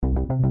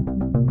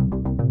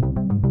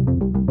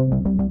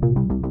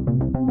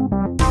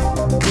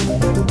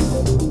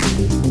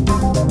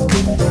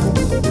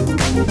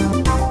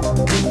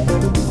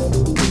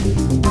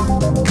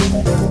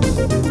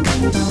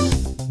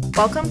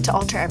Welcome to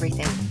Alter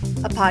Everything,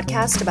 a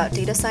podcast about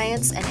data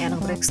science and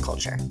analytics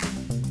culture.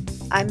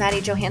 I'm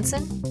Maddie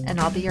Johansson, and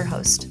I'll be your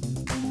host.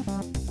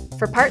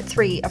 For part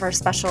 3 of our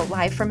special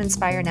Live from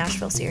Inspire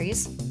Nashville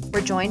series,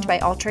 we're joined by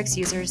Alteryx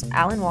users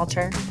Alan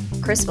Walter,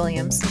 Chris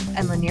Williams,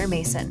 and Lanier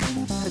Mason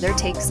for their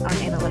takes on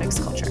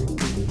analytics culture.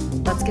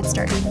 Let's get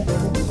started.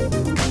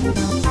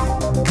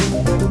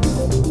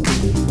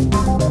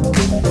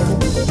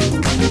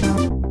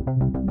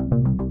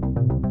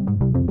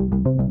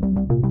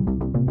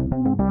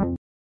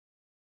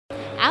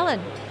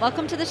 Alan,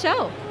 welcome to the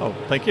show. Oh,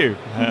 thank you.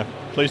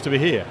 Pleased to be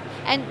here.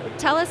 And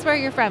tell us where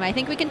you're from. I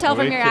think we can tell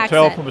from your accent. We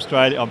can tell from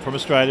Australia. I'm from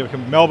Australia. We're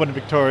from Melbourne,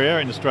 Victoria,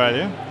 in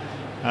Australia.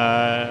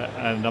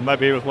 And I'm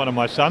over here with one of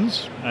my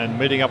sons and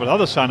meeting up with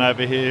another son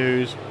over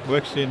here who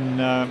works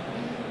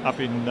up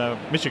in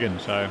Michigan.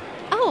 So.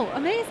 Oh,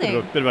 amazing.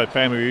 A bit of a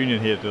family reunion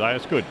here today.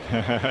 It's good.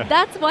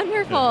 That's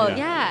wonderful.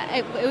 Yeah.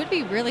 It would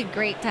be really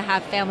great to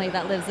have family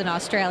that lives in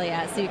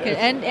Australia so you could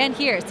and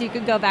here so you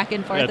could go back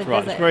and forth and right.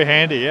 visit. It's very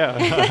handy, yeah.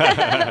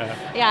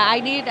 Yeah, I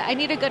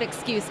need a good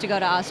excuse to go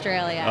to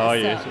Australia. Oh,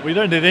 yes. We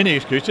don't need any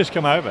excuse, just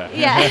come over.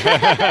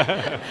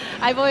 Yeah.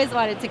 I've always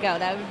wanted to go.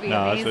 That would be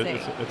amazing.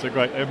 It's a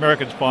great...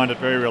 Americans find it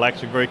very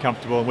relaxing, very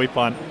comfortable, and we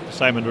find the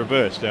same in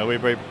reverse. We're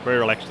very, very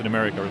relaxed in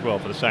America as well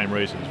for the same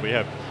reasons. We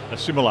have a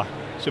similar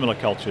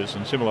cultures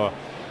and similar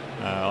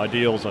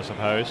ideals, I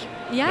suppose.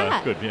 Yeah. So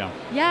it's good, yeah.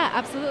 Yeah,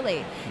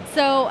 absolutely.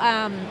 So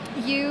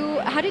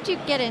how did you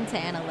get into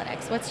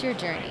analytics? What's your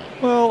journey?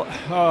 Well,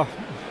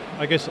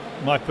 I guess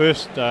my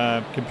first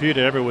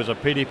computer ever was a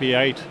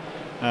PDP-8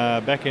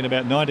 back in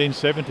about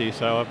 1970,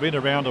 so I've been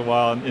around a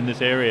while in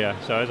this area.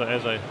 So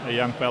as a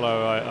young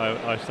fellow,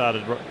 I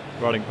started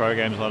writing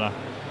programs on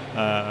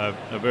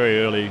a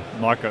very early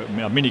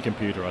mini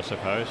computer, I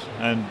suppose,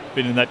 and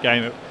been in that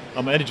game.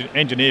 I'm an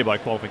engineer by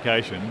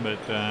qualification, but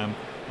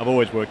I've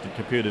always worked in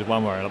computers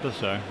one way or another,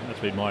 so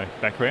that's been my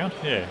background.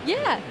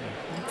 Yeah.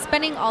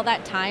 Spending all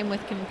that time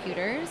with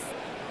computers,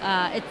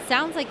 it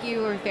sounds like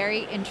you were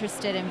very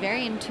interested and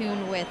very in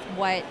tune with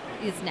what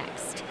is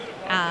next.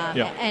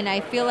 And I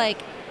feel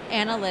like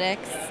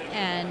analytics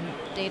and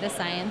data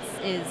science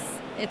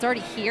it's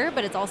already here,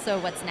 but it's also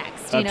what's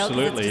next.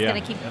 Absolutely, because it's just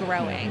going to keep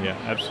growing. Yeah,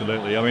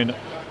 absolutely. I mean,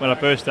 when I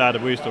first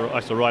started, I used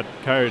to write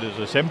code as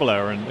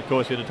assembler, and of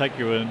course, it would take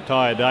you an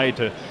entire day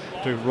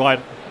to write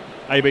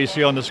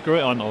ABC on the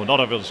screen, or not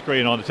over the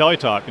screen, on the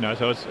teletype.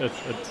 So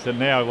it's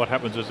now what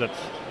happens is that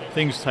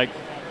things take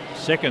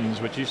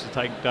seconds, which used to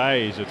take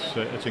days.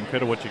 It's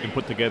incredible what you can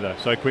put together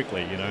so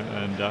quickly.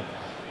 And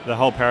the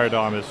whole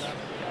paradigm has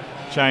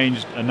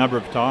changed a number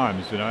of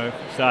times.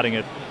 Starting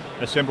at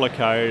assembler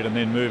code and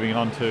then moving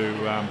on to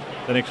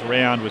the next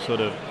round with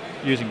sort of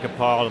using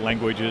compiled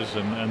languages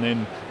and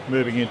then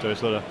moving into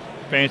sort of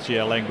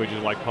fancier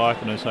languages like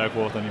Python and so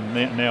forth.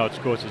 And now,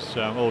 of course, it's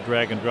all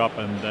drag and drop,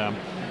 and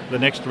the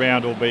next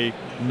round will be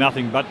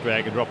nothing but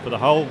drag and drop for the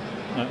whole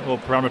or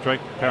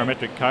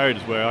parametric code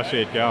is where I see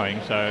it going.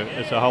 So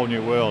it's a whole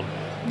new world.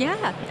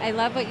 Yeah, I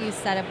love what you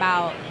said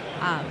about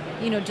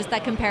just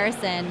that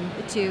comparison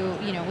to,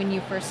 when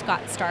you first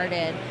got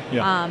started.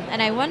 Yeah.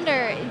 And I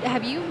wonder,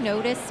 have you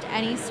noticed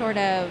any sort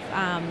of,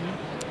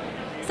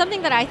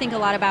 something that I think a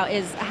lot about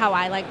is how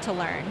I like to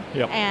learn.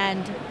 Yep.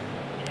 And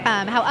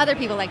how other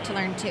people like to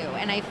learn too.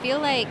 And I feel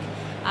like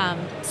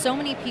so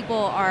many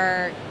people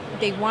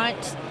they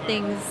want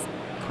things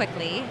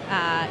quickly,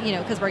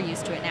 because we're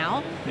used to it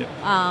now. Yep.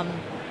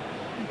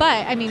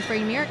 But, I mean,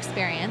 from your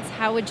experience,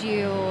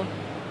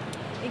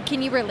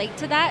 can you relate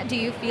to that? Do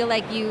you feel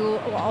like you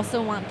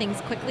also want things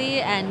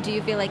quickly, and do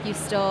you feel like you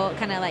still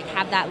kind of like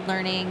have that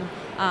learning?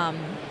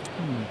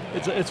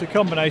 It's a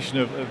combination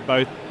of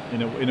both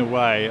in a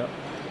way.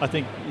 I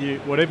think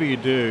whatever you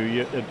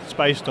do, it's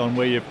based on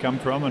where you've come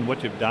from and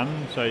what you've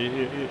done. So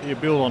you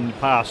build on the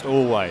past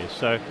always.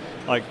 So,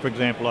 like for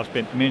example, I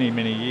spent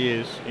many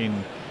years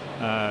in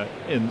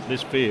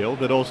this field,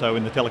 but also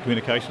in the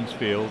telecommunications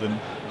field, and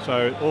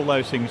so all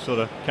those things sort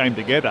of came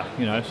together,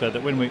 so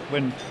that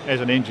when as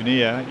an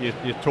engineer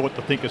you're taught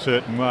to think a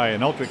certain way,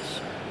 and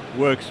Alteryx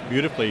works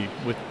beautifully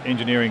with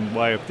engineering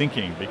way of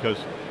thinking, because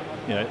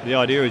the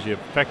idea is you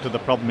factor the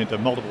problem into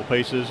multiple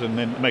pieces and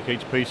then make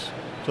each piece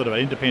sort of an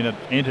independent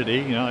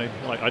entity.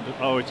 Like I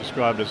always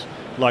described as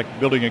like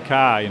building a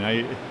car.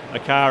 A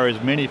car is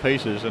many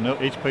pieces, and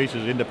each piece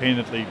is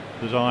independently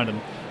designed,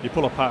 and you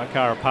pull a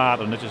car apart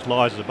and it just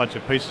lies as a bunch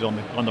of pieces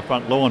on the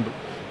front lawn, but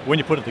when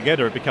you put it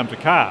together it becomes a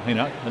car.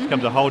 It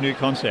becomes a whole new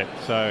concept.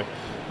 So,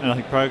 and I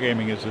think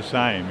programming is the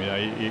same.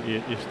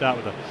 You start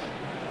with a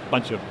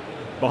bunch of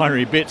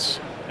binary bits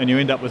and you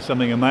end up with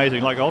something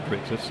amazing like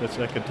Alteryx. It's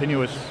a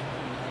continuous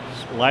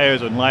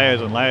layers and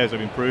layers and layers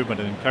of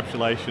improvement and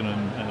encapsulation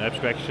and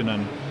abstraction,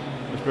 and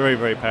it's very,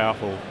 very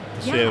powerful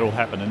to see it all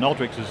happen. And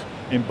Alteryx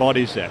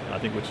embodies that, I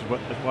think, which is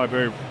that's why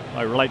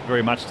I relate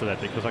very much to that,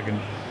 because I can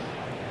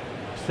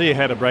see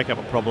how to break up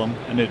a problem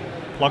and then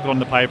plug it on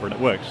the paper and it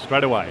works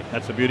straight away.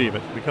 That's the beauty of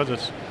it,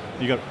 because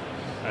you've got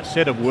a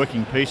set of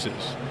working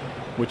pieces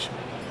which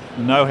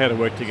know how to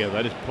work together.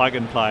 They just plug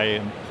and play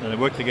and they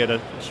work together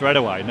straight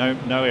away.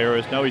 No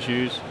errors, no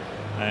issues.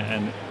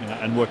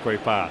 and work very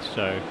fast.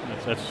 So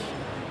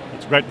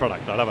it's a great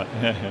product. I love it.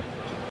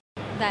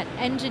 That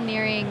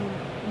engineering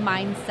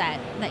mindset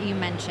that you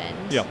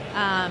mentioned.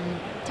 Yeah.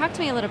 Talk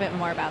to me a little bit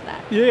more about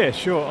that. Yeah,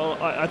 sure.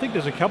 I think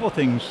there's a couple of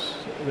things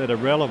that are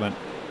relevant.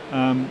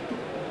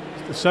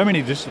 There's so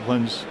many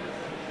disciplines.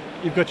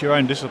 You've got your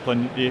own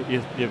discipline.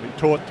 You're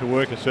taught to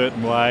work a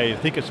certain way,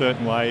 think a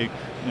certain way,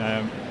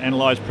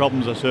 analyse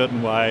problems a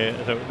certain way.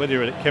 So whether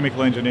you're a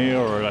chemical engineer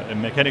or a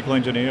mechanical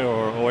engineer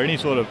or any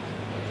sort of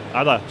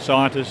other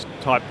scientist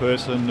type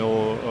person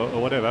or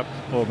whatever,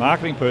 or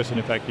marketing person,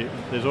 in fact,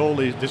 there's all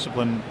these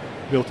discipline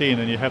built in,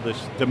 and you have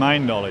this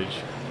domain knowledge.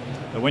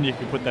 And when you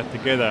can put that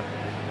together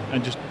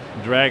and just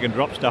drag and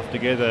drop stuff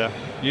together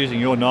using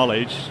your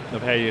knowledge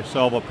of how you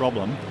solve a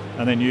problem,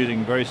 and then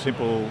using very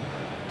simple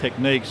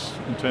techniques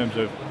in terms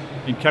of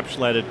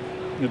encapsulated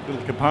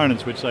little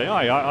components which say,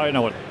 I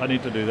know what I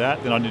need to do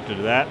that, then I need to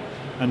do that,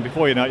 and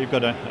before you know it, you've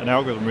got an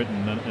algorithm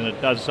written, and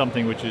it does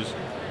something which is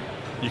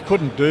you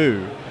couldn't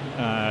do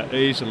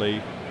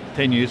easily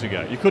 10 years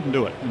ago. You couldn't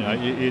do it.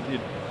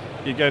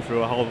 You go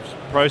through a whole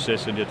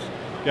process, and you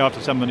go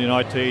after someone in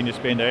IT, and you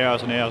spend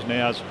hours and hours and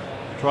hours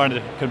trying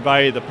to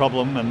convey the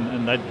problem,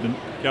 and they'd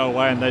go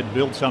away and they'd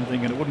build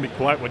something, and it wouldn't be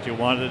quite what you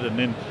wanted, and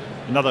then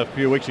another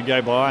few weeks would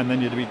go by, and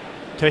then you'd be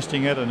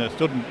testing it, and it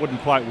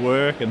wouldn't quite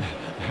work, and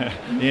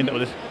you end up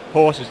with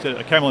this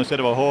a camel instead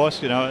of a horse.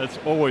 It's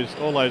always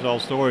all those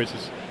old stories.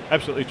 It's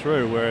absolutely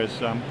true. Whereas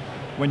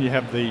when you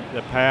have the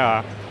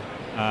power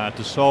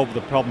to solve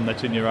the problem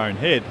that's in your own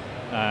head,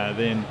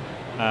 then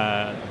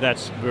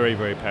that's a very,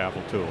 very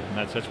powerful tool, and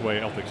that's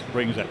where Alteryx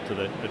brings that to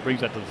the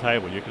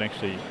table. You can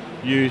actually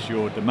use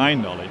your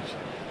domain knowledge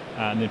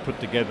and then put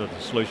together the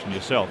solution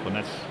yourself, and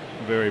that's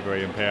very,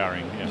 very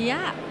empowering.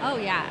 Yeah. Oh,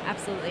 yeah.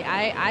 Absolutely.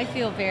 I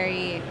feel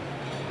very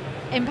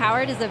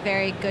empowered is a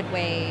very good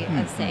way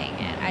of saying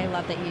it. I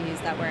love that you use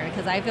that word,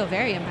 because I feel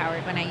very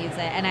empowered when I use it,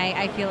 and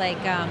I feel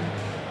like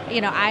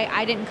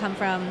I didn't come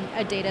from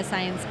a data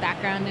science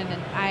background,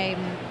 and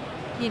I'm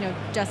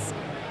just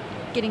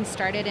getting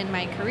started in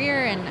my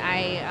career, and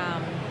I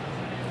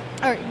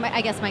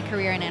guess my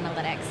career in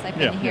analytics. I've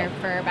been here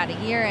for about a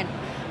year, and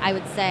I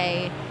would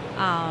say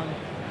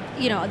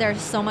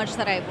there's so much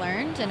that I've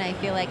learned, and I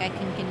feel like I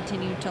can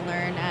continue to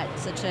learn at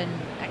such an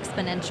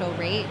exponential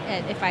rate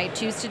if I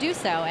choose to do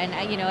so. And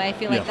I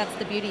feel like that's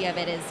the beauty of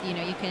it is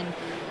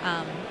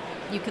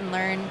you can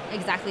learn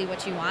exactly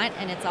what you want,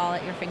 and it's all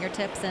at your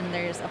fingertips, and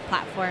there's a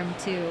platform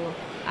to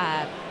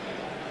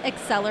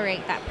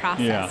accelerate that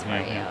process for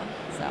you.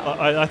 So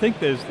I think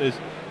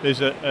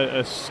there's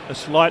a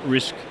slight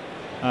risk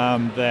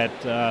that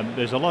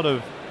there's a lot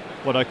of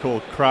what I call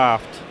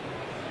craft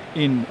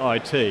in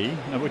IT,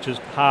 which is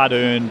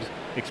hard-earned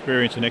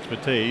experience and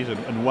expertise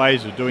and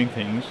ways of doing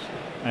things,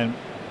 and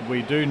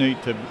we do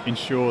need to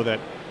ensure that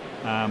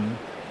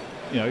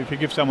if you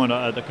give someone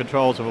the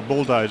controls of a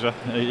bulldozer,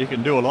 you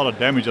can do a lot of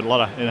damage in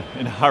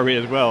a hurry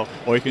as well,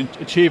 or you can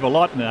achieve a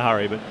lot in a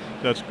hurry. But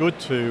so it's good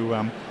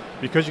to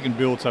because you can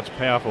build such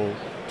powerful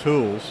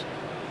tools,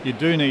 you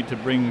do need to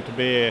bring to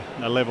bear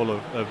a level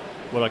of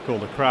what I call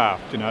the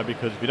craft,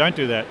 because if you don't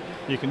do that,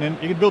 you can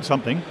build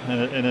something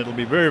and it'll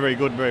be very, very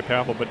good and very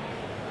powerful, but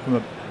from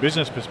a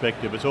business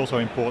perspective, it's also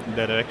important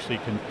that it actually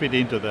can fit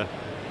into the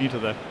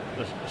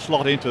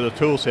slot into the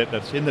tool set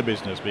that's in the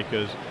business,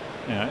 because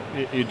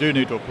you do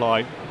need to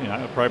apply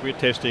appropriate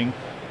testing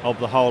of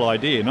the whole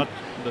idea. Not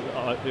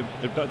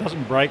it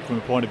doesn't break from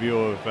the point of view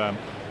of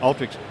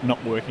Alteryx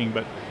not working,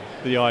 but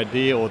the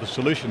idea or the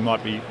solution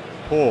might be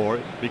poor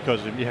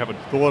because you haven't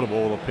thought of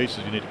all the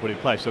pieces you need to put in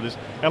place. So there's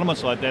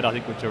elements like that, I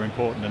think, which are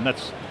important, and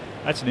that's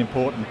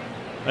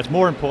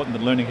more important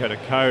than learning how to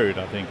code.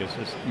 I think it's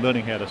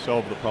learning how to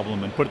solve the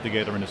problem and put it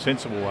together in a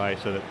sensible way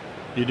so that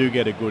you do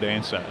get a good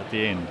answer at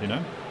the end.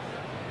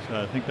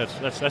 So I think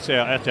that's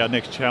our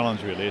next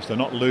challenge, really, is to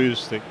not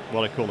lose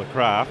what I call the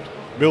craft,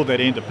 build that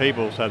into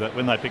people so that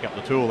when they pick up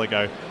the tool, they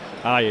go,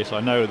 yes,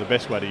 I know the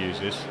best way to use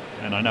this,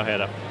 and I know how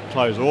to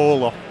close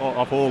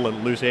off all the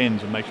loose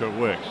ends and make sure it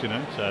works. So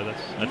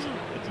that's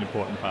an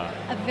important part.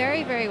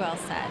 Very, very well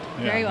said.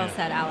 Very well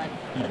said, Alan.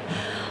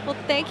 Well,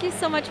 thank you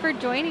so much for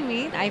joining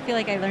me. I feel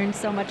like I learned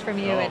so much from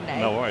you.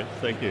 No worries.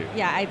 Thank you.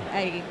 Yeah,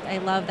 I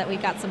love that we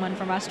got someone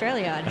from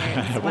Australia on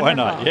here. It's Why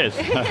not? Yes.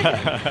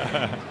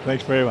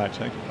 Thanks very much.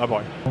 Thank you.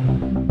 Bye-bye.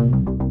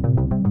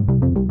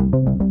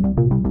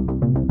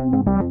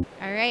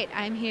 All right,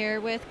 I'm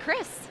here with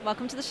Chris.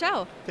 Welcome to the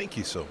show. Thank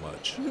you so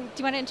much. Do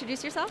you want to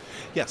introduce yourself?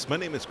 Yes, my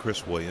name is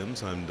Chris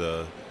Williams. I'm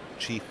the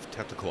Chief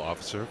Technical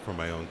Officer for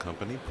my own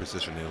company,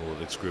 Precision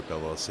Analytics Group,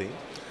 LLC.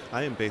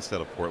 I am based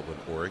out of Portland,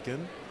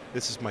 Oregon.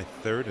 This is my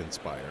third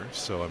Inspire,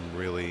 so I'm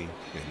really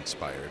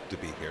inspired to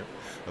be here,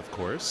 of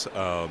course.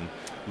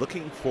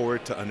 Looking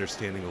forward to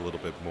understanding a little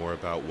bit more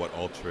about what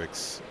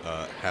Alteryx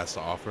has to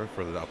offer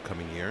for the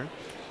upcoming year.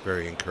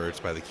 Very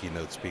encouraged by the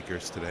keynote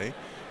speakers today,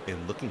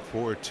 and looking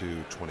forward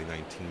to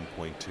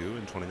 2019.2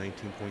 and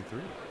 2019.3.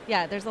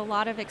 Yeah, there's a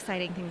lot of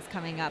exciting things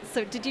coming up.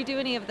 So did you do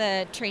any of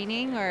the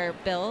training or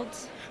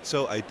builds?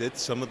 So I did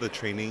some of the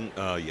training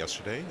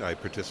yesterday. I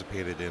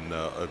participated in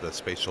the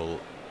spatial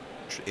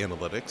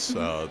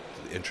analytics,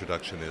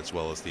 introduction as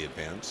well as the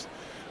advanced.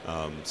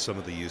 Some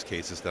of the use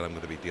cases that I'm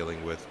going to be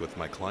dealing with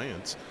my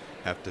clients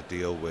have to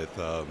deal with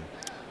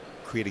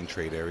creating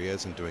trade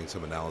areas and doing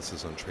some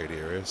analysis on trade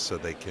areas so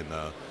they can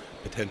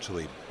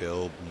potentially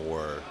build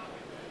more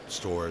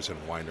stores and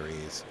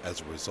wineries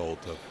as a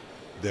result of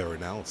their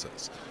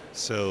analysis.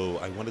 So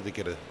I wanted to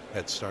get a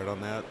head start on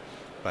that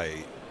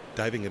by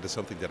diving into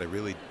something that I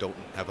really don't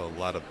have a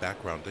lot of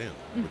background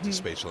in, with the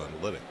spatial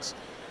analytics.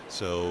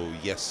 So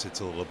yes, it's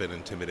a little bit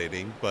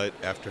intimidating, but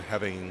after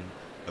having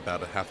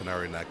about a half an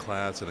hour in that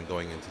class and then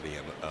going into the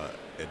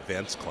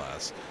advanced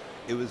class,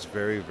 it was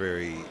very,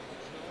 very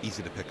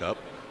easy to pick up,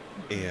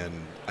 and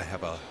I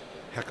have a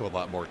heck of a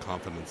lot more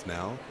confidence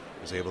now.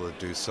 I was able to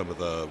do some of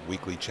the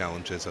weekly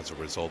challenges as a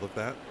result of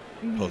that,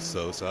 post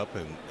those up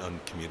and on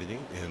community,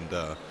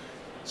 and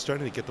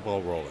starting to get the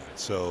ball rolling.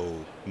 So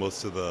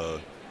most of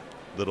the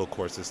little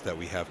courses that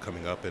we have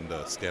coming up in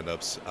the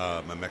stand-ups,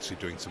 I'm actually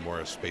doing some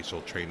more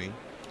spatial training.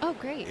 Oh,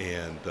 great.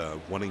 And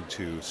wanting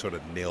to sort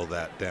of nail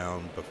that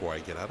down before I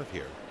get out of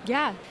here.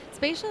 Yeah.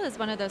 Spatial is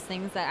one of those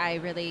things that I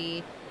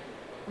really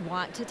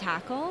want to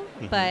tackle,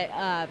 but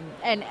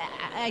and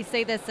I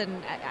say this,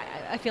 and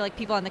I feel like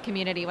people in the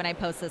community, when I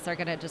post this, are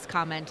going to just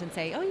comment and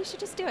say, oh, you should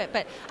just do it.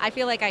 But I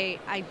feel like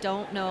I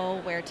don't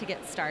know where to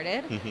get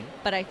started,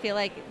 but I feel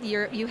like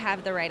you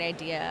have the right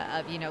idea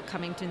of,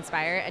 coming to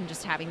Inspire and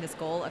just having this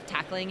goal of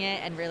tackling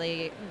it and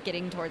really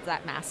getting towards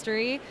that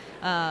mastery,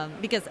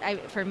 because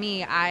for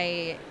me,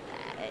 I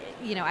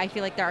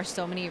feel like there are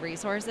so many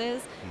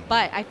resources,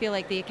 but I feel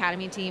like the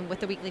Academy team with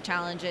the weekly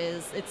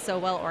challenges, it's so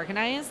well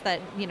organized that,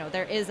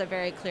 there is a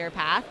very clear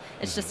path.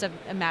 It's just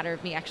a matter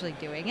of me actually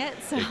doing it.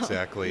 So,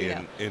 exactly.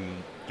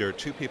 And there are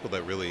two people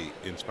that really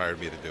inspired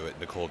me to do it.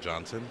 Nicole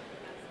Johnson,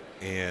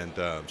 and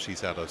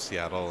she's out of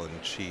Seattle,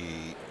 and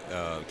she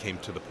came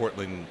to the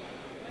Portland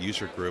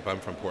user group. I'm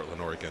from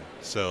Portland, Oregon.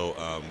 So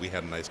we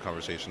had a nice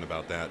conversation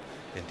about that.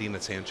 And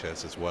Dina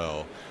Sanchez as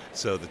well.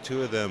 So the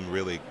two of them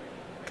really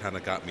kind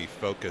of got me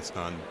focused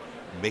on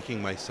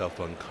making myself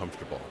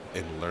uncomfortable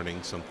and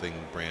learning something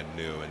brand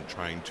new and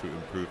trying to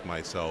improve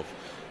myself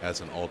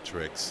as an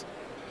Alteryx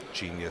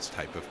genius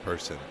type of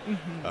person,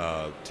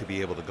 to be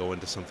able to go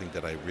into something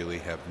that I really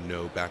have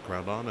no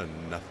background on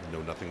and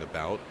know nothing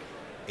about,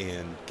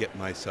 and get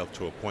myself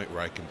to a point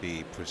where I can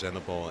be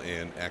presentable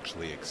and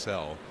actually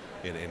excel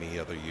in any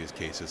other use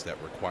cases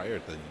that require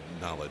the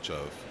knowledge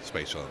of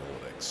spatial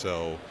analytics.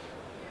 So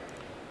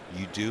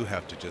you do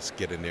have to just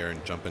get in there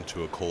and jump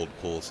into a cold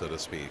pool, so to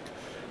speak,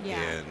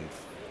 and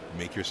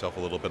make yourself a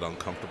little bit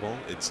uncomfortable.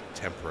 It's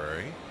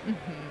temporary.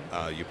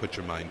 You put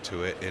your mind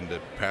to it, and the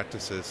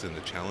practices and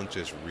the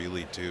challenges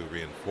really do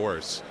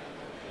reinforce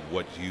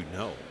what you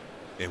know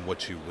and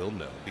what you will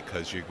know,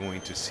 because you're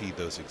going to see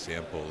those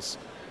examples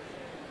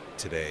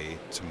today,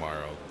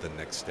 tomorrow, the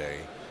next day,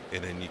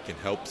 and then you can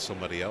help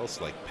somebody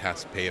else, like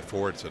pay it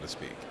forward, so to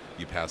speak.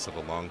 You pass it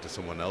along to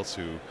someone else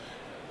who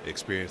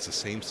experience the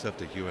same stuff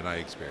that you and I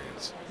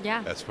experience.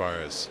 Yeah. As far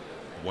as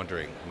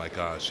wondering, my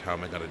gosh, how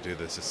am I going to do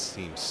this? It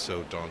seems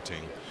so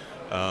daunting.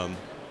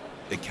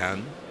 It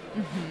can,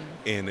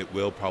 and it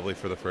will probably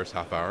for the first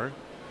half hour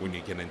when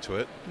you get into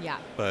it. Yeah.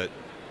 But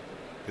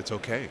it's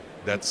okay.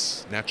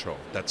 That's natural.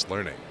 That's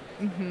learning.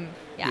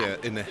 Yeah,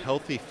 and the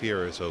healthy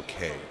fear is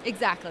okay.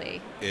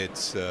 Exactly.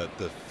 It's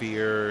the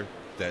fear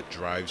that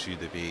drives you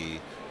to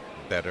be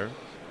better.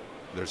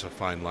 There's a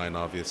fine line,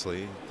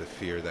 obviously. The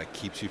fear that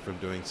keeps you from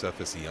doing stuff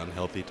is the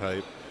unhealthy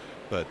type.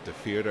 But the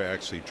fear to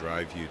actually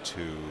drive you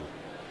to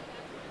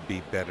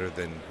be better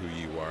than who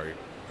you are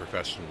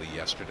professionally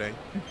yesterday,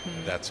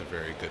 that's a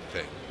very good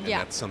thing. And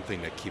that's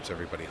something that keeps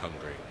everybody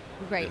hungry.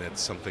 Right. And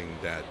it's something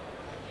that,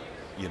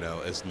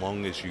 as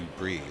long as you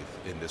breathe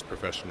in this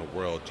professional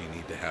world, you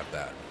need to have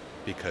that,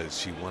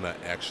 because you want to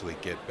actually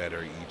get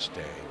better each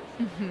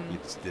day.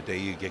 It's the day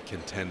you get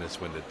content is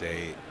when the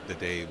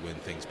day when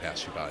things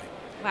pass you by.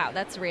 Wow,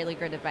 that's really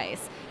good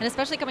advice. And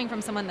especially coming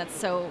from someone that's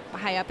so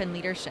high up in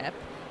leadership,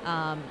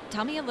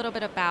 tell me a little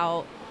bit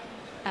about,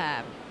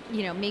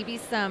 maybe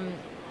some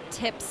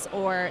tips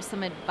or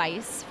some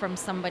advice from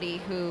somebody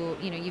who,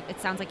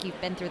 it sounds like you've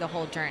been through the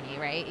whole journey,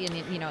 right?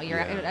 And, you're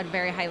at a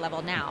very high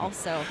level now,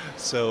 so.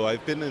 So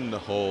I've been in the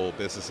whole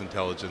business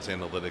intelligence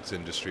analytics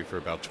industry for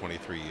about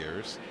 23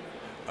 years.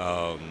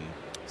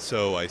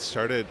 So I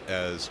started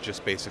as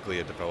just basically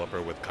a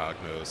developer with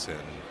Cognos and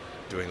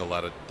doing a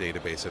lot of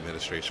database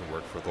administration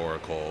work for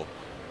Oracle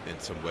and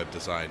some web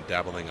design,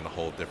 dabbling in a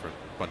whole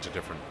bunch of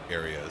different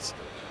areas.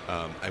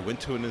 I went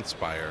to an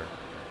Inspire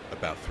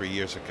about 3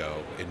 years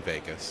ago in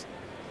Vegas,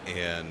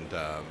 and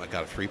I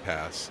got a free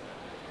pass.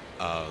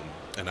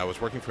 And I was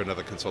working for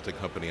another consulting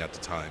company at the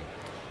time.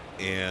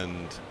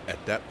 And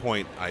at that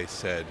point, I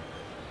said,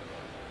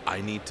 I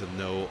need to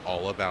know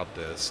all about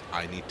this.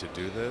 I need to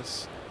do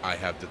this. I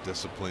have the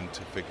discipline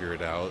to figure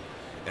it out,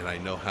 and I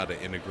know how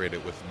to integrate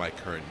it with my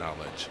current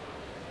knowledge.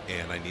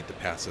 And I need to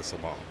pass this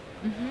along.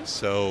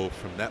 So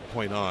from that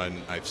point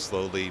on, I've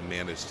slowly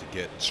managed to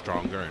get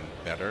stronger and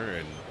better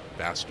and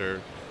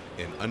faster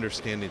in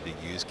understanding the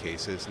use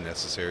cases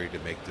necessary to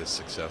make this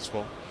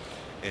successful.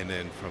 And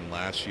then from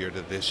last year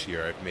to this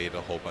year, I've made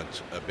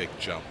a big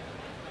jump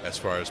as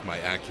far as my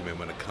acumen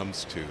when it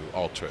comes to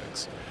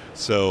Alteryx.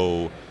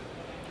 So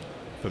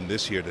from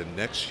this year to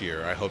next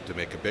year, I hope to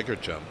make a bigger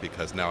jump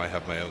because now I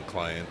have my own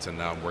clients and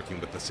now I'm working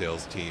with the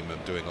sales team.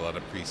 I'm doing a lot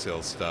of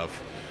pre-sales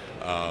stuff,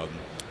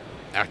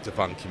 active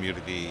on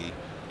community,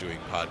 doing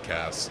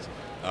podcasts.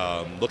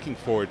 Looking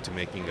forward to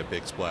making a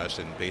big splash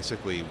and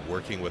basically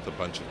working with a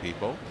bunch of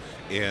people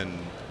and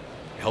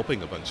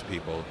helping a bunch of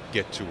people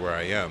get to where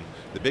I am.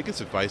 The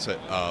biggest advice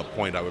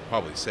point I would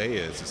probably say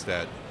is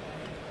that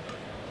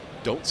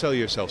don't sell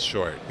yourself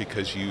short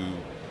because you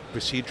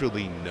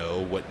procedurally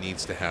know what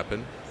needs to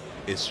happen.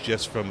 It's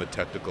just from a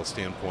technical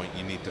standpoint,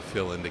 you need to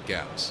fill in the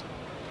gaps.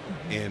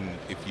 Mm-hmm. And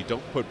if you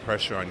don't put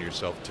pressure on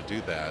yourself to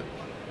do that,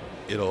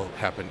 it'll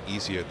happen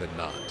easier than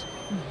not.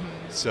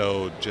 Mm-hmm.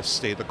 So just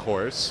stay the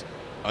course,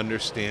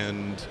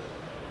 understand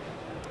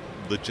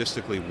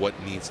logistically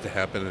what needs to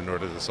happen in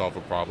order to solve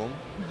a problem,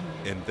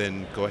 mm-hmm. and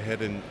then go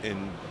ahead and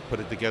put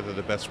it together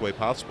the best way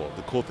possible.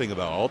 The cool thing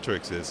about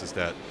Alteryx is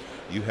that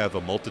you have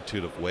a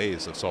multitude of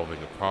ways of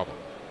solving a problem.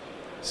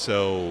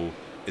 So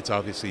it's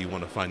obviously you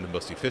want to find the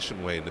most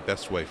efficient way and the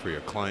best way for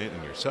your client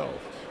and yourself,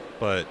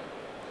 but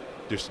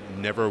there's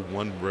never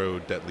one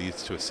road that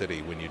leads to a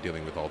city when you're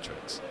dealing with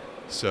Alteryx.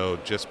 So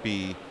just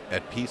be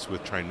at peace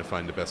with trying to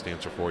find the best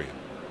answer for you.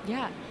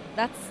 Yeah,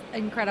 that's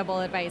incredible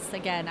advice.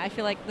 Again, I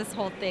feel like this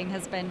whole thing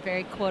has been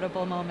very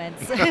quotable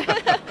moments.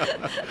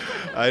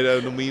 I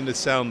don't mean to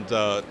sound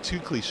too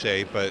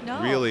cliche, but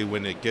no. Really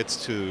when it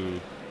gets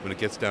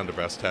down to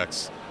brass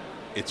tacks,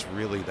 it's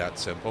really that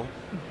simple.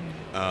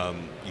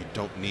 Mm-hmm. You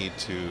don't need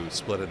to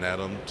split an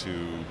atom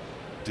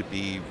to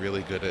be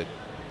really good at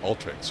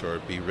Alteryx or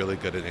be really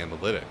good at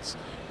analytics.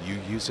 You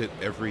use it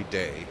every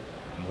day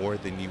more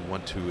than you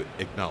want to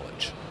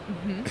acknowledge.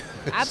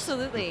 Mm-hmm.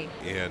 Absolutely.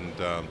 And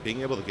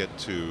being able to get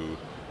to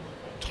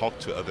talk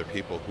to other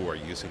people who are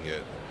using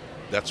it,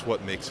 that's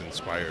what makes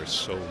Inspire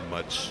so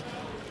much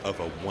of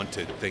a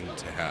wanted thing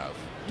to have,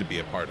 to be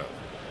a part of.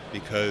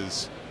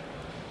 Because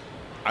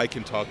I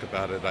can talk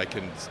about it, I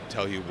can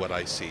tell you what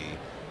I see,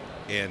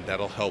 and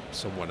that'll help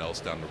someone else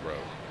down the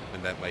road.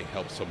 And that might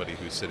help somebody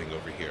who's sitting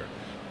over here.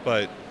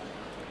 But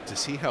to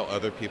see how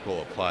other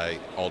people apply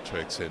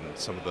Alteryx and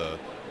some of the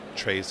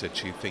traits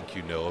that you think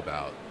you know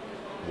about,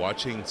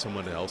 watching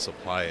someone else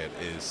apply it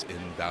is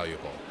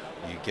invaluable.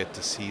 You get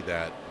to see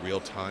that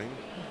real time.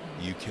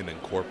 You can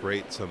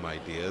incorporate some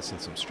ideas and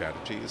some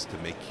strategies to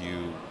make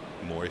you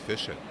more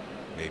efficient.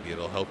 Maybe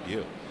it'll help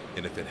you.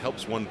 And if it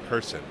helps one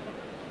person,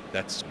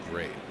 that's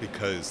great,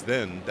 because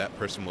then that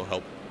person will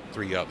help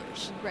 3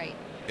 others. Right.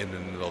 And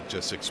then it'll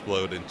just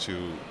explode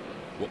into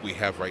what we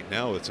have right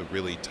now. It's a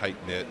really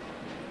tight-knit,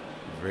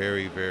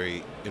 very,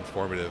 very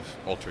informative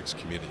Alteryx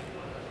community.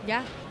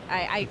 Yeah,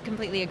 I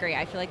completely agree.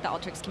 I feel like the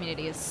Alteryx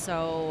community is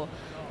so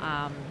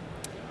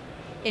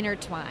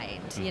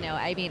intertwined. Mm-hmm. You know,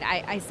 I mean,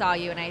 I saw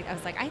you and I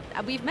was like,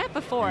 we've met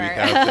before. We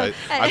have,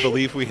 I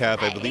believe we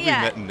have. I believe we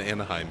met in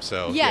Anaheim.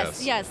 So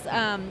yes.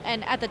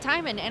 And at the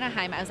time in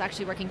Anaheim, I was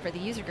actually working for the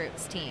user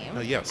groups team.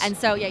 Oh, yes. And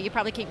so, yeah, you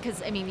probably came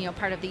because, I mean, you know,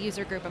 part of the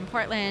user group in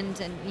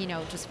Portland and, you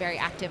know, just very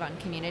active on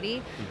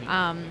community.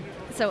 Mm-hmm.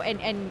 So,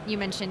 and you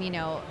mentioned, you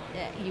know,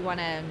 you want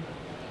to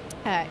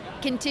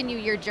continue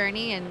your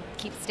journey and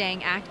keep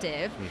staying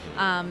active.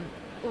 Mm-hmm.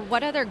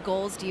 What other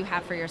goals do you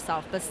have for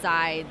yourself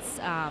besides,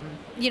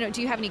 you know,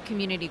 do you have any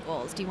community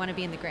goals? Do you want to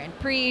be in the Grand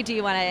Prix? Do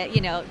you want to,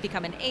 you know,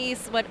 become an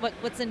ace?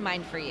 What's in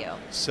mind for you?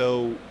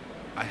 So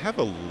I have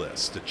a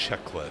list, a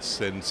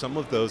checklist, and some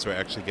of those are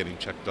actually getting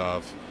checked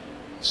off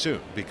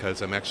soon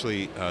because I'm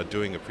actually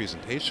doing a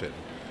presentation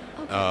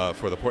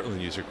for the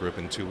Portland User Group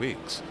in 2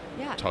 weeks,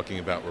 talking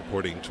about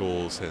reporting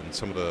tools and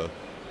some of the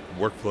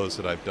workflows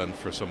that I've done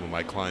for some of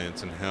my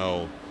clients and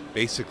how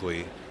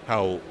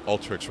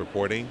Alteryx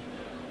reporting,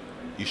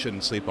 you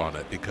shouldn't sleep on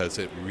it because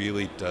it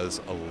really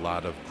does a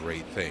lot of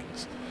great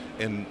things.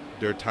 And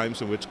there are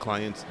times in which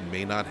clients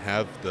may not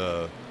have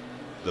the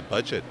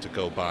budget to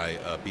go buy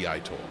a BI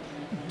tool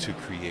to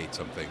create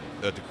something,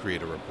 to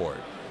create a report.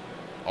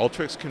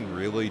 Alteryx can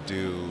really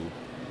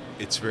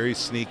it's very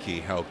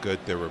sneaky how good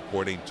their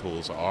reporting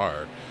tools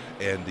are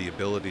and the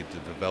ability to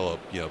develop,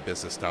 you know,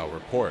 business style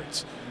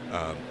reports.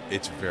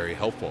 It's very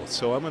helpful.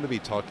 So I'm going to be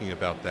talking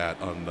about that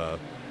on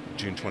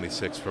June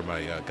 26th for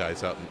my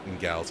guys out and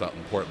gals out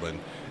in Portland,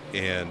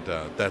 and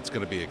that's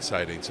going to be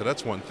exciting. So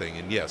that's one thing.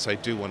 And yes, I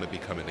do want to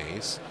become an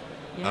ace.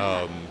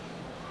 Yeah.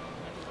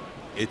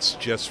 It's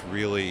just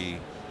really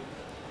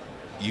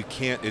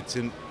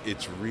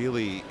it's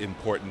really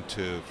important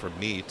for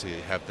me to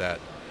have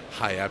that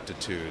high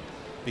aptitude,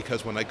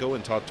 because when I go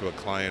and talk to a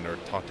client or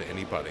talk to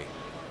anybody,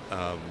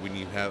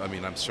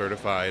 I'm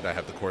certified, I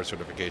have the core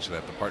certification, I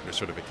have the partner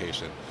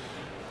certification,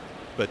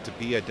 but to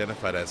be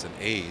identified as an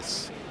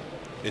ace,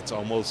 it's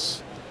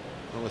almost,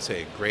 I don't want to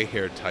say a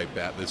gray-haired type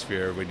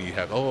atmosphere when you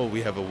have,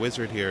 we have a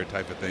wizard here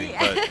type of thing,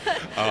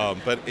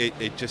 but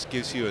it just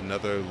gives you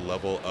another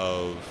level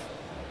of,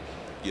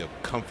 you know,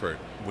 comfort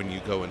when you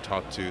go and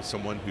talk to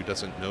someone who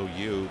doesn't know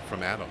you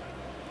from Adam.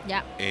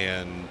 Yeah.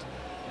 And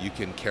you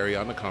can carry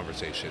on a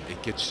conversation.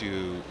 It gets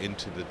you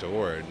into the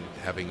door and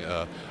having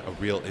a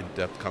real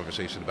in-depth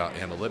conversation about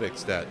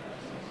analytics that,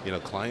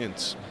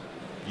 clients,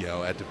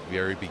 at the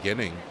very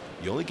beginning,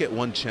 you only get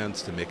one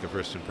chance to make a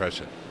first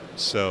impression.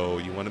 So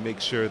you want to make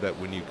sure that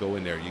when you go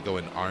in there, you go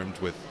in armed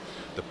with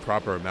the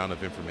proper amount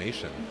of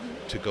information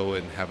to go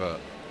and have a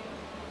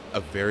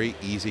very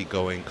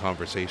easygoing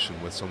conversation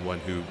with someone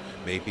who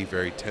may be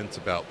very tense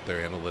about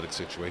their analytics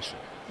situation.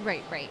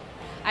 Right.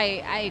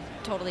 I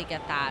totally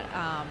get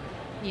that.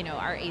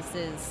 Our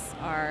ACEs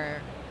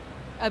are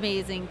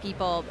amazing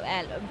people,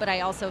 but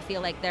I also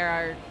feel like there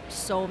are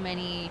so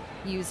many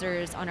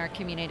users on our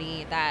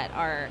community that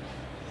are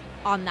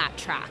on that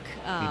track.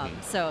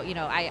 So,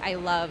 I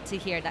love to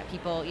hear that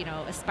people,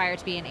 aspire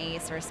to be an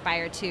ACE or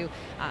aspire to,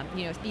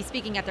 be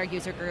speaking at their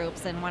user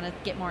groups and want to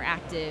get more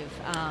active.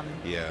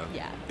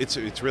 Yeah.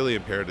 It's really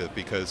imperative,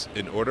 because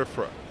in order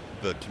for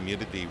the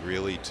community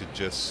really to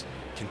just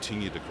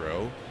continue to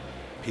grow,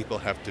 people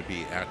have to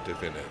be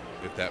active in it.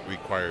 If that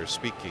requires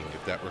speaking,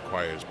 if that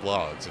requires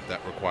blogs, if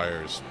that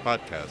requires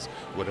podcasts,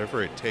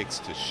 whatever it takes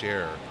to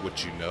share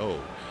what you know,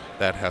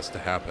 that has to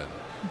happen.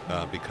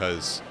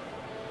 Because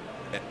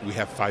we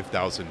have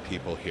 5,000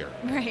 people here.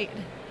 Right.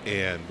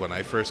 And when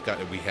I first got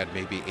it, we had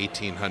maybe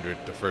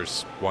 1,800 the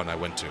first one I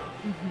went to.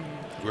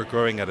 We're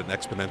growing at an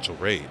exponential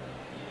rate.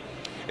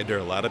 And there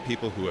are a lot of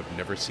people who have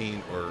never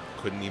seen or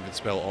couldn't even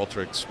spell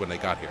Alteryx when they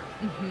got here.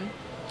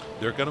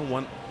 They're going to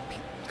want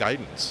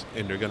guidance,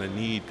 and they're going to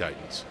need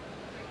guidance.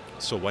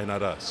 So why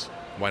not us?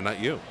 Why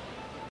not you?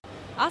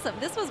 Awesome.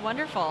 This was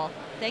wonderful.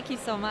 Thank you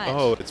so much.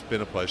 Oh, it's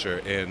been a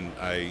pleasure. And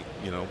I,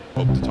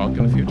 hope to talk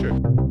in the future.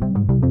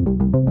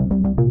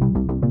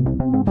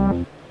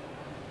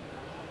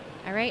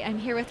 All right, I'm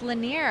here with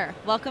Lanier.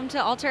 Welcome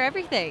to Alter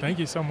Everything. Thank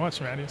you so much,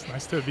 Maddie. It's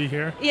nice to be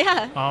here.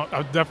 Yeah.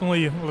 I've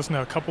definitely listened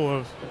to a couple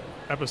of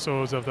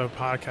episodes of the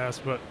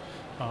podcast, but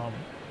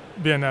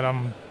being that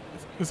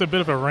it's a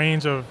bit of a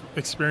range of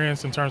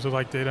experience in terms of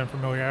like data and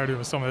familiarity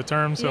with some of the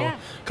terms. So a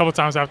couple of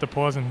times I have to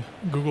pause and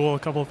Google a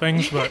couple of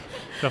things, but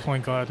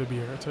definitely glad to be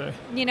here today.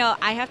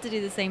 I have to do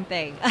the same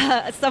thing.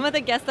 Some of the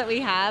guests that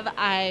we have,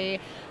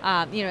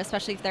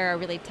 especially if there are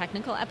really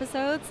technical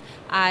episodes,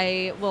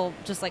 I will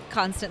just like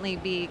constantly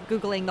be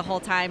Googling the whole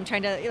time,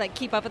 trying to like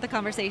keep up with the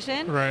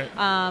conversation. Right.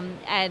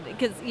 And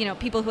because,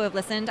 people who have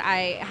listened,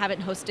 I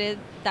haven't hosted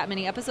that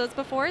many episodes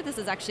before. This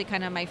is actually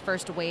kind of my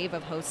first wave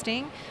of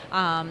hosting.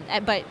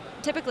 But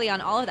typically on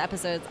all of the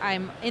episodes,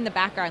 I'm in the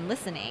background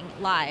listening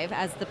live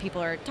as the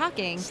people are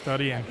talking.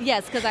 Studying.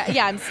 Yes, because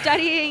I'm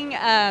studying,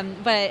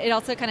 but it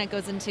also kind of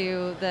goes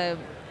into the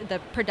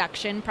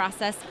production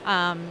process.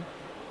 I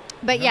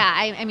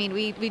mean,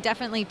 we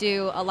definitely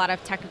do a lot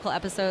of technical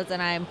episodes,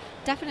 and I'm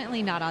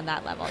definitely not on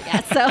that level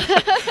yet. So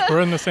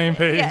we're on the same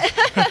page.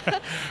 Yeah.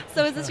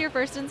 So is this your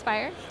first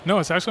Inspire? No,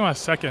 it's actually my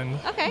second.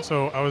 Okay.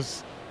 So I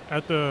was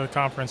at the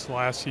conference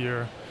last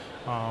year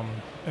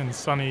in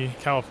sunny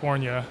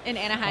California. In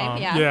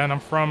Anaheim, yeah. Yeah, and I'm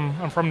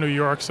from New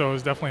York, so it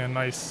was definitely a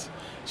nice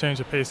change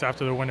of pace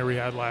after the winter we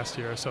had last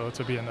year. So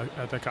to be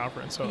at the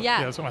conference. So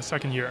yeah, it's my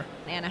second year.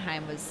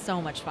 Anaheim was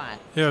so much fun.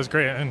 Yeah, it was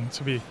great, and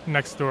to be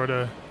next door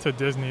to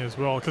Disney as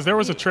well, because there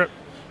was a trip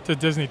to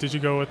Disney. Did you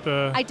go with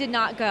the? I did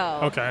not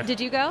go. Okay.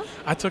 Did you go?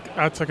 I took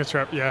a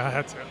trip. Yeah, I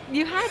had to.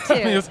 You had to.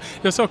 I mean,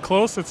 you're so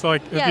close. It's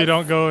like if you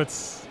don't go,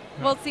 it's.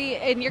 Well, see,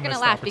 and you're going to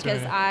laugh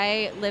because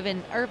I live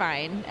in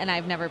Irvine, and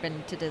I've never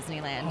been to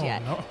Disneyland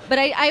yet. No. But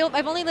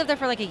I've only lived there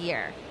for like a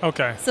year.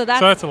 Okay. So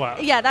that's a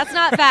lot. Yeah, that's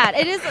not bad.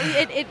 It is.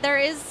 There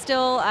is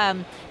still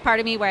part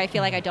of me where I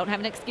feel like I don't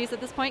have an excuse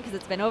at this point because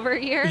it's been over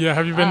a year. Yeah.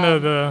 Have you been to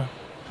the,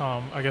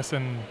 I guess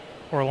in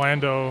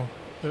Orlando,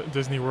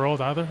 Disney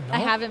World either? No? I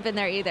haven't been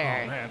there either.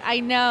 Oh, man. I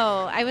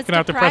know. I was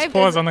gonna deprived. Have to press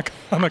pause on the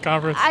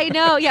conference. I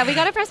know. Yeah, we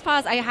got to press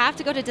pause. I have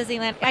to go to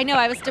Disneyland. I know.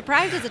 I was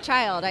deprived as a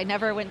child. I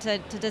never went to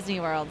Disney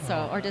World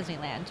or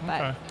Disneyland.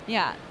 But okay.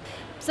 Yeah.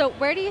 So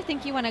where do you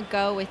think you want to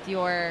go with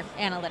your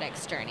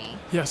analytics journey?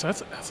 Yes,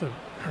 that's a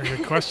very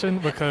good question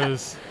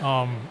because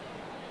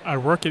I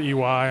work at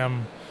EY.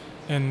 I'm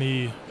in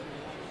the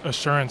our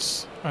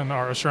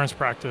assurance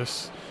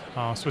practice,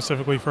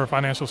 specifically for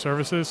financial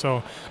services.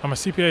 So I'm a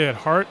CPA at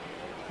heart.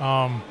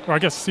 Or I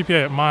guess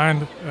CPA at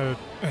mind,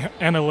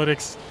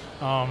 analytics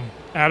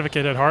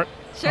advocate at heart.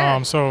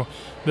 Sure. So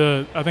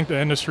I think the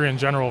industry in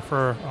general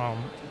for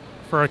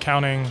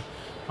accounting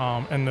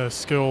and the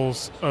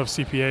skills of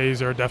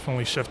CPAs are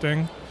definitely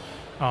shifting.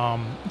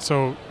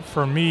 So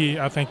for me,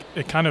 I think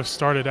it kind of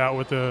started out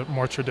with the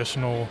more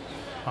traditional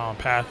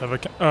path of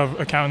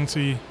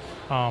accountancy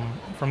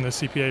from the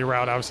CPA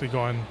route, obviously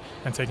going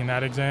and taking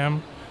that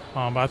exam.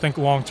 But I think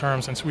long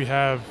term, since we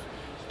have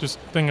just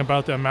thinking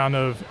about the amount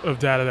of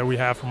data that we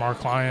have from our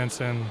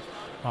clients and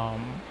how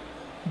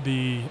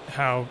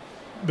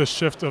the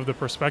shift of the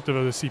perspective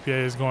of the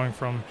CPA is going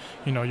from,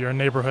 your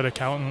neighborhood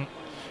accountant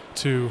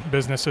to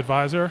business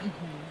advisor.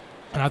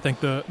 Mm-hmm. And I think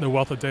the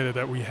wealth of data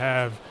that we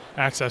have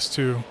access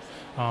to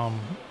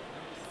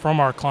from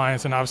our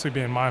clients, and obviously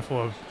being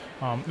mindful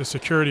of the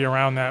security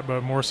around that,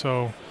 but more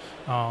so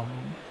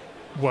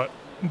what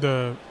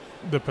the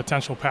the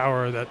potential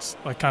power that's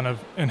like kind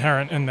of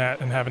inherent in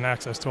that and having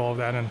access to all of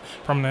that. And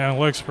from the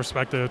analytics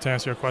perspective, to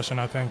answer your question,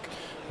 I think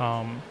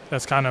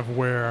that's kind of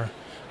where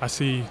I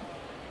see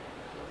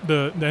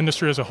the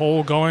industry as a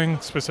whole going,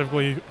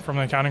 specifically from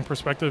an accounting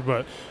perspective,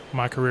 but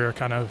my career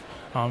kind of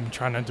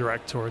trying to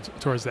direct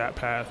towards that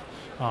path,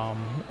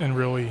 and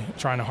really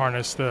trying to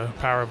harness the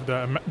power of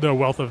the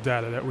wealth of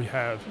data that we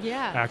have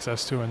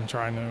access to, and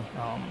trying to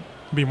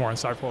be more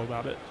insightful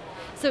about it.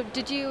 So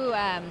do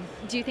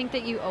you think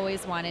that you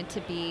always wanted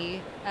to be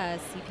a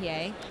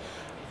CPA?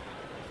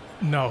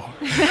 No.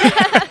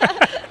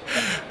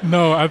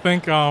 No, I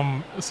think,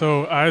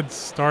 so I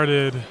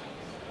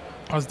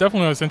was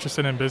definitely always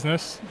interested in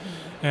business,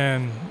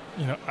 and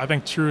I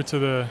think true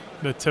to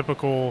the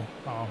typical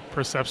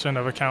perception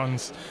of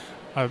accountants,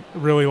 I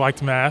really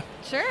liked math.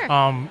 Sure.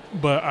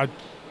 But I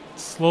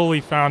slowly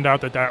found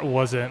out that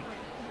wasn't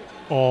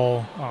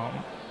all.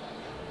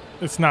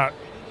 It's not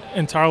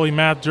entirely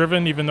math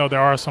driven, even though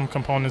there are some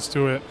components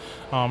to it.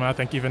 And I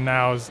think even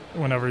now, is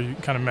whenever you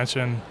kind of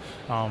mention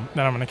that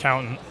I'm an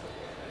accountant,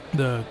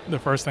 the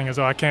first thing is,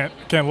 I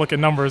can't look at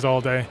numbers all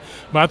day.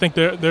 But I think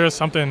there is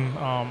something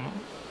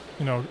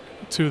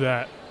to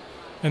that,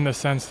 in the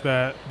sense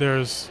that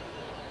there's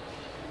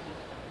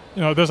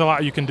a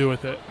lot you can do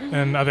with it. Mm-hmm.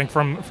 And I think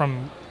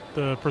from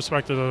the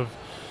perspective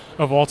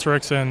of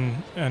Alteryx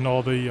and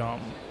all the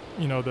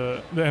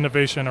the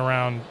innovation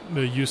around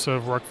the use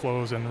of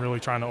workflows and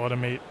really trying to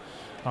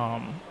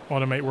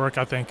automate work,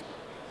 I think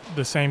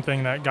the same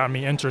thing that got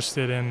me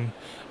interested in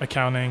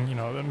accounting,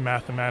 the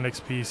mathematics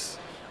piece,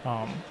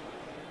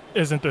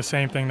 isn't the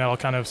same thing that'll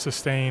kind of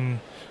sustain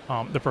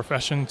the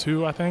profession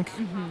too, I think.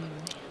 Mm-hmm.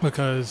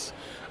 Because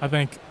I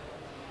think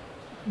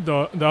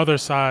the other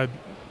side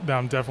that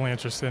I'm definitely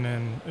interested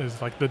in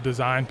is like the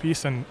design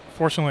piece, and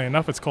fortunately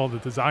enough, it's called the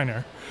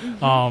designer.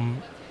 Mm-hmm.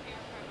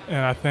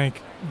 And I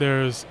think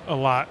there's a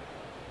lot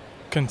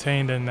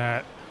contained in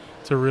that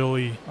to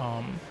really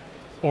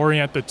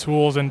orient the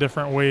tools in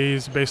different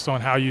ways based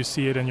on how you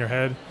see it in your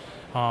head.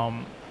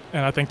 And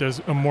I think there's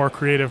a more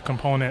creative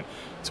component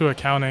to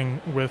accounting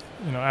with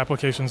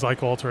applications like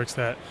Alteryx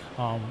that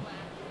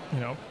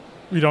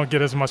we don't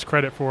get as much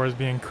credit for as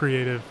being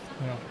creative.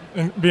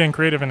 And being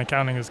creative in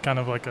accounting is kind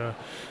of like a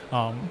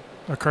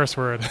curse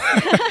word.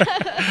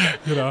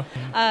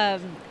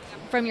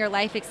 From your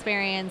life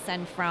experience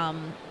and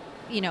from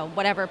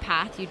whatever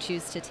path you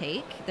choose to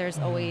take, there's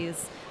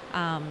always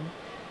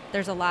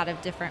there's a lot of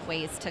different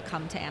ways to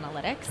come to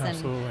analytics.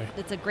 Absolutely. And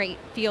it's a great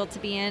field to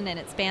be in, and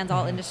it spans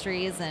all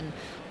industries, and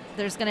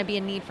there's going to be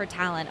a need for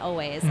talent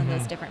always in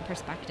those different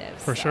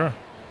perspectives. For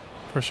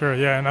sure,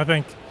 yeah. And I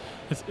think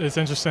it's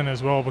interesting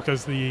as well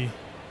because and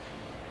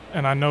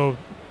I know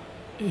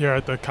here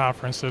at the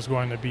conference there's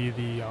going to be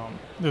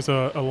there's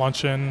a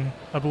luncheon,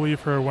 I believe,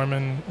 for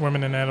women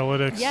in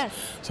analytics. Yes.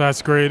 So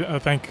that's great. I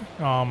think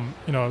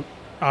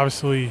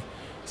obviously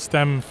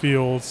STEM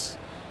fields,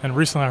 and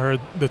recently I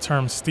heard the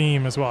term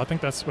STEAM as well. I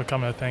think that's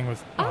becoming a thing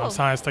with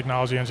science,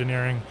 technology,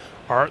 engineering,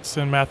 arts,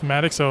 and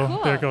mathematics. So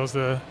cool. There goes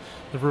the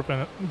rope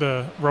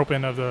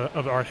in of the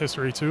art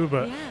history too.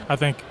 But I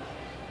think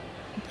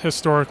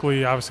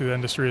historically, obviously, the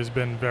industry has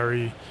been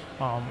very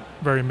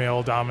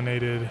male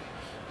dominated,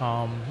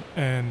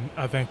 and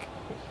I think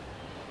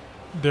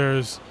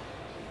there's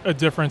a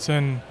difference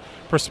in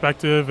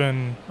perspective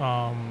and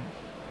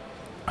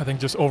I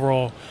think just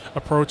overall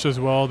approach as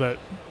well that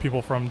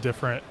people from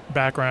different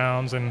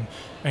backgrounds and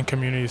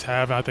communities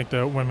have. I think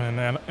the Women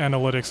in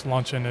Analytics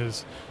luncheon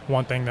is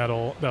one thing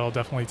that'll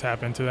definitely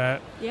tap into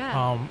that.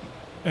 Yeah.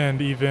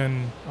 And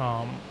even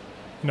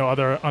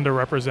other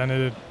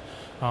underrepresented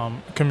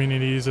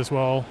communities as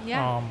well.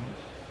 Yeah.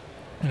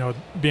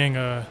 Being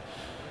a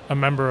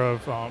member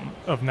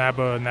of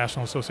NABA,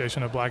 National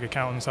Association of Black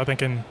Accountants, I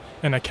think in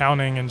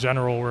accounting in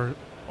general, we're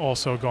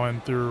also going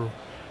through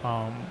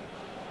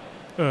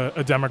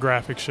a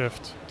demographic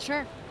shift.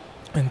 Sure.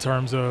 In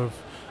terms of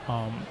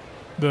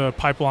the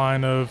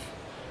pipeline of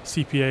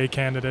CPA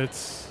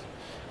candidates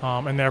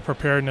and their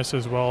preparedness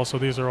as well. So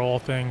these are all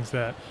things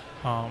that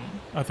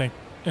I think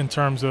in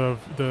terms of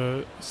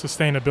the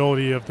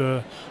sustainability of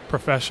the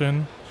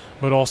profession,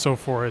 but also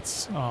for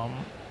its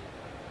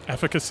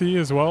efficacy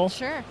as well.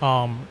 Sure.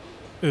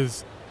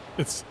 It's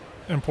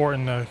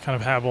important to kind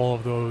of have all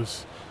of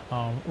those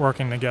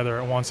working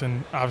together at once.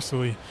 And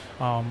obviously,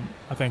 I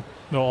think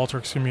the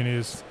Alteryx community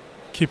is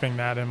keeping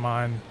that in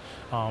mind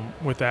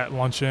with that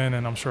luncheon,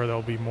 and I'm sure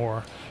there'll be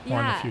more in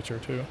the future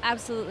too.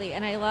 Absolutely.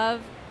 And I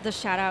love the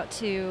shout out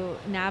to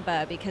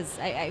NABA because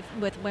I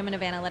with Women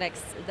of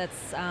Analytics,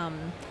 that's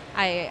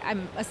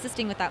I'm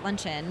assisting with that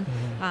luncheon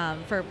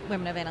for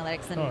Women of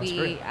Analytics, and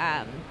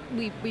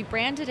we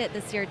branded it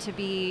this year to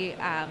be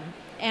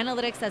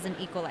Analytics as an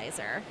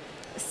Equalizer,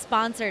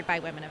 sponsored by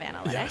Women of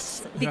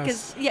Analytics,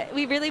 because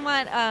we really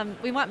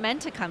want men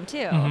to come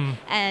too,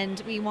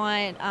 and we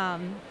want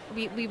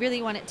we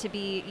really want it to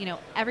be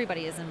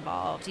everybody is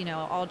involved,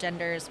 all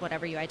genders,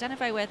 whatever you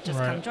identify with, just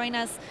come join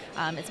us.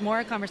 It's more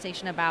a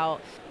conversation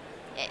about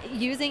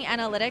using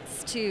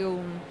analytics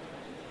to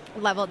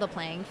level the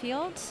playing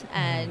field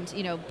and,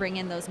 bring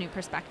in those new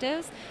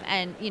perspectives.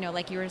 And,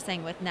 like you were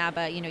saying with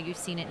NABA, you've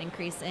seen an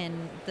increase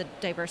in the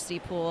diversity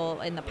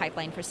pool in the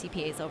pipeline for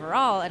CPAs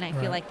overall. And I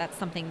feel like that's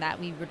something that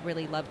we would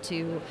really love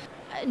to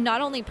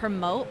not only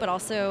promote, but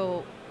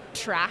also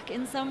track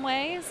in some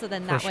way, so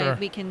then that way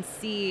we can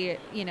see,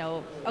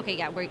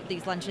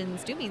 these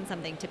luncheons do mean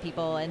something to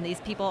people, and these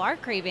people are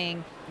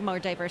craving more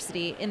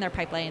diversity in their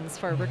pipelines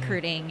for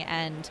recruiting.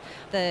 And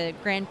the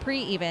Grand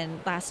Prix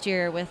even last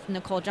year with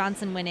Nicole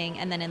Johnson winning,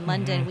 and then in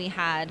London we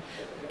had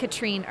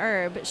Katrine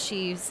Erb,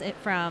 she's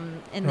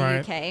from in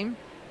the UK.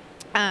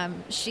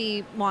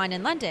 She won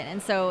in London,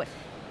 and so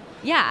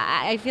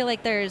I feel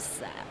like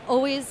there's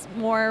always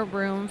more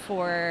room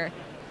for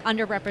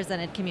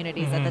underrepresented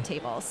communities at the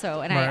table.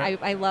 So, and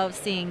I love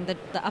seeing the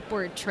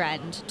upward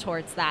trend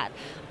towards that.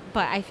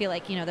 But I feel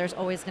like, there's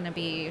always going to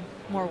be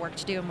more work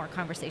to do and more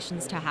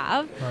conversations to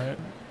have. Right.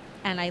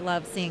 And I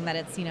love seeing that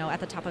it's,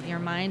 at the top of your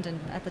mind and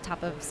at the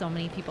top of so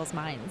many people's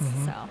minds.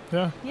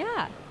 So,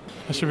 yeah.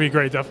 That should be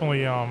great.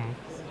 Definitely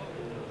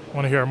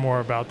want to hear more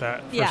about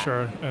that for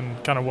sure,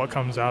 and kind of what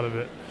comes out of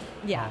it.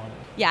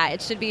 Yeah,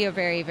 it should be a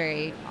very,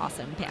 very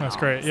awesome panel. That's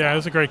great. Yeah,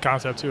 it's a great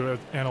concept too,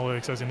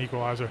 analytics as an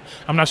equalizer.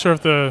 I'm not sure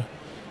if the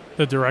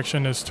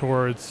direction is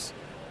towards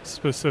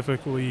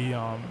specifically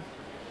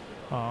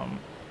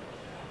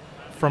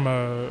from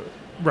a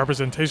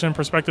representation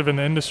perspective in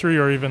the industry,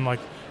 or even like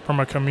from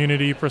a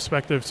community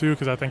perspective too,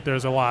 because I think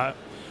there's a lot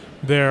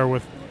there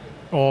with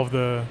all of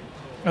the,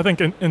 I think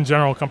in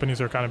general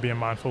companies are kind of being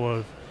mindful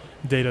of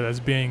data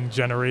that's being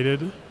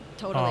generated.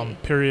 Totally.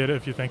 Period.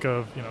 If you think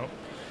of,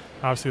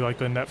 obviously like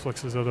the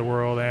Netflixes of the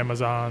world,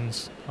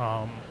 Amazons,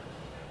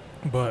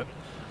 but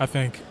I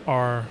think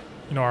our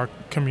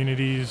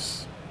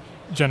communities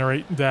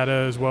generate data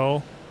as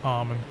well,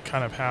 and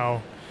kind of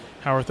how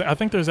I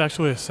think there's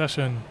actually a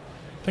session,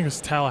 I think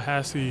it's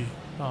Tallahassee.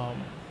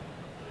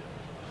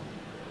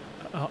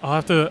 I'll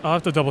have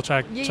to double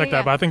check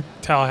that, but I think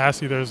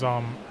Tallahassee there's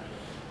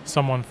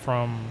someone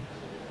from,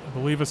 I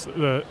believe it's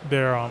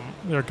their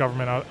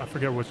government. I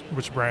forget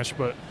which branch,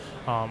 but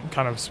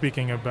kind of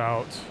speaking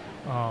about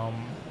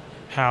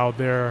how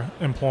they're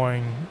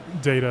employing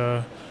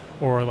data,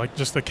 or like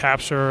just the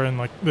capture and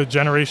like the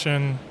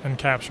generation and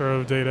capture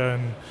of data,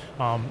 and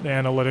the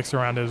analytics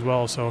around it as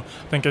well. So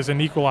I think as an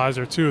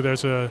equalizer too,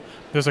 there's a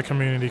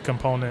community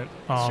component,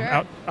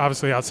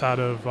 obviously outside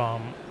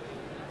of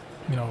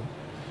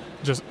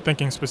just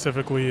thinking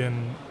specifically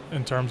in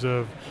terms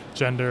of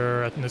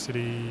gender,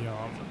 ethnicity,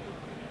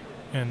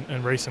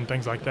 and race and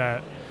things like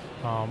that,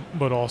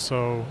 but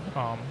also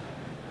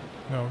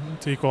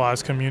to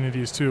equalize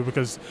communities too,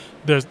 because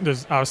there's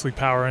obviously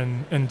power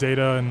in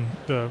data and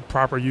the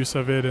proper use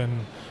of it,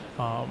 and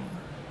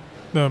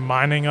the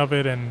mining of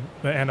it, and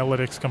the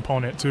analytics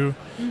component too,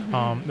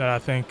 that I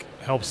think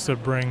helps to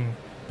bring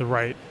the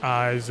right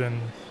eyes and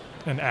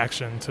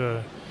action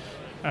to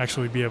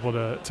actually be able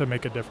to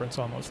make a difference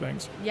on those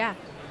things.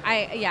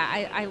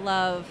 I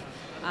love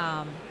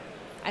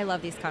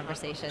these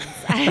conversations.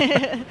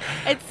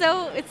 It's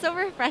so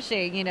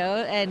refreshing,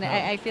 and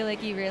I feel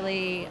like you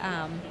really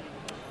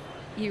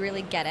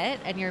get it,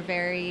 and you're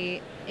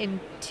very in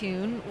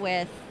tune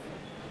with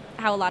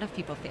how a lot of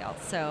people feel.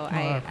 So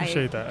I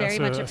appreciate that. Very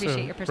much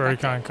appreciate your perspective. Very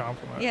kind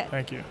compliment. Yeah.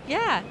 Thank you.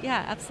 Yeah,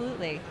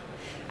 absolutely.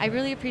 I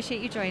really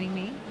appreciate you joining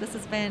me. This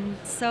has been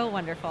so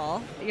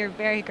wonderful. You're a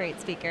very great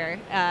speaker.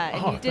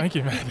 Thank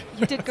you, Maddie.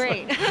 You did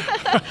great.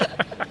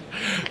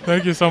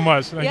 Thank you so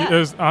much. Thank you. It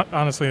was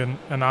honestly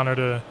an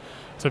honor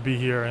to be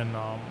here and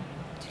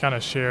to kind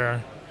of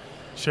share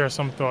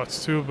some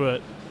thoughts too.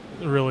 But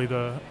really,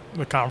 the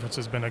conference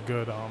has been a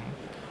good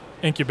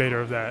incubator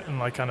of that, and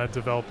like kind of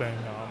developing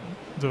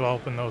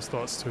those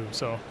thoughts too.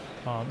 So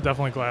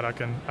definitely glad I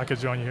could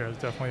join you here. It's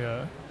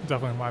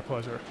definitely my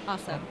pleasure.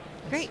 Awesome.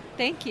 Great.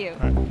 Thank you.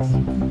 All right.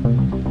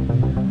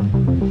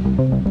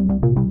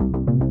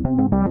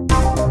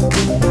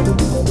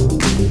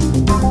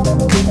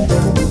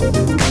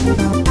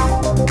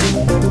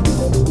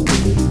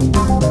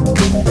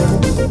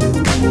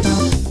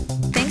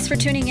 Thanks for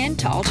tuning in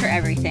to Alter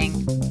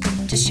Everything.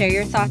 To share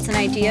your thoughts and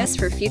ideas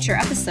for future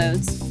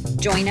episodes,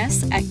 join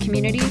us at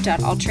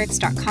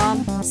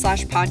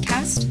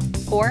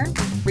community.alteryx.com/podcast, or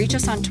reach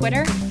us on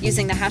Twitter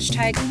using the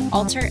hashtag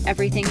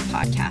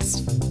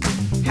AlterEverythingPodcast.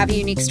 Have a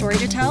unique story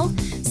to tell?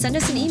 Send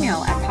us an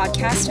email at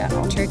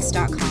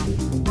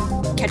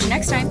podcast@alteryx.com. Catch you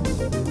next time.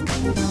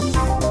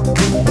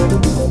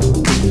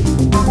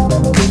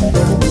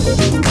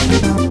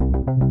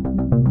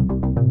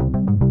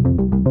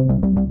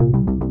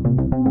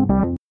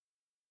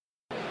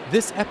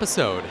 This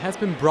episode has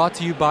been brought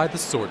to you by the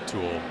Sort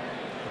Tool.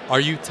 Are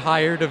you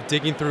tired of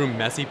digging through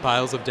messy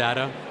piles of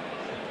data?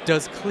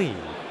 Does clean,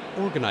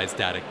 organized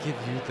data give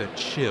you the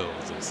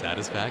chills of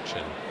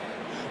satisfaction?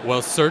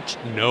 Well, search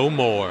no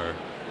more.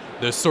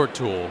 The Sort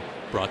Tool,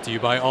 brought to you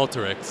by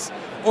Alteryx,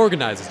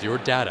 organizes your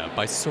data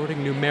by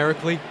sorting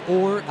numerically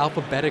or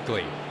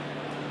alphabetically.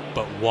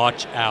 But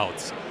watch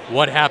out.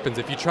 What happens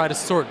if you try to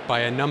sort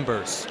by a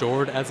number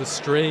stored as a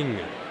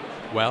string?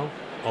 Well,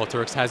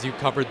 Alteryx has you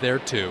covered there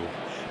too.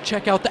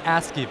 Check out the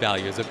ASCII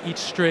values of each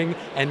string,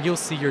 and you'll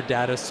see your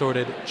data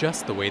sorted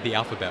just the way the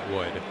alphabet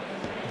would.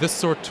 The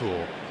Sort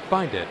Tool.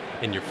 Find it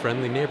in your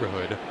friendly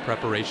neighborhood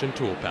preparation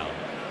tool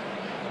palette.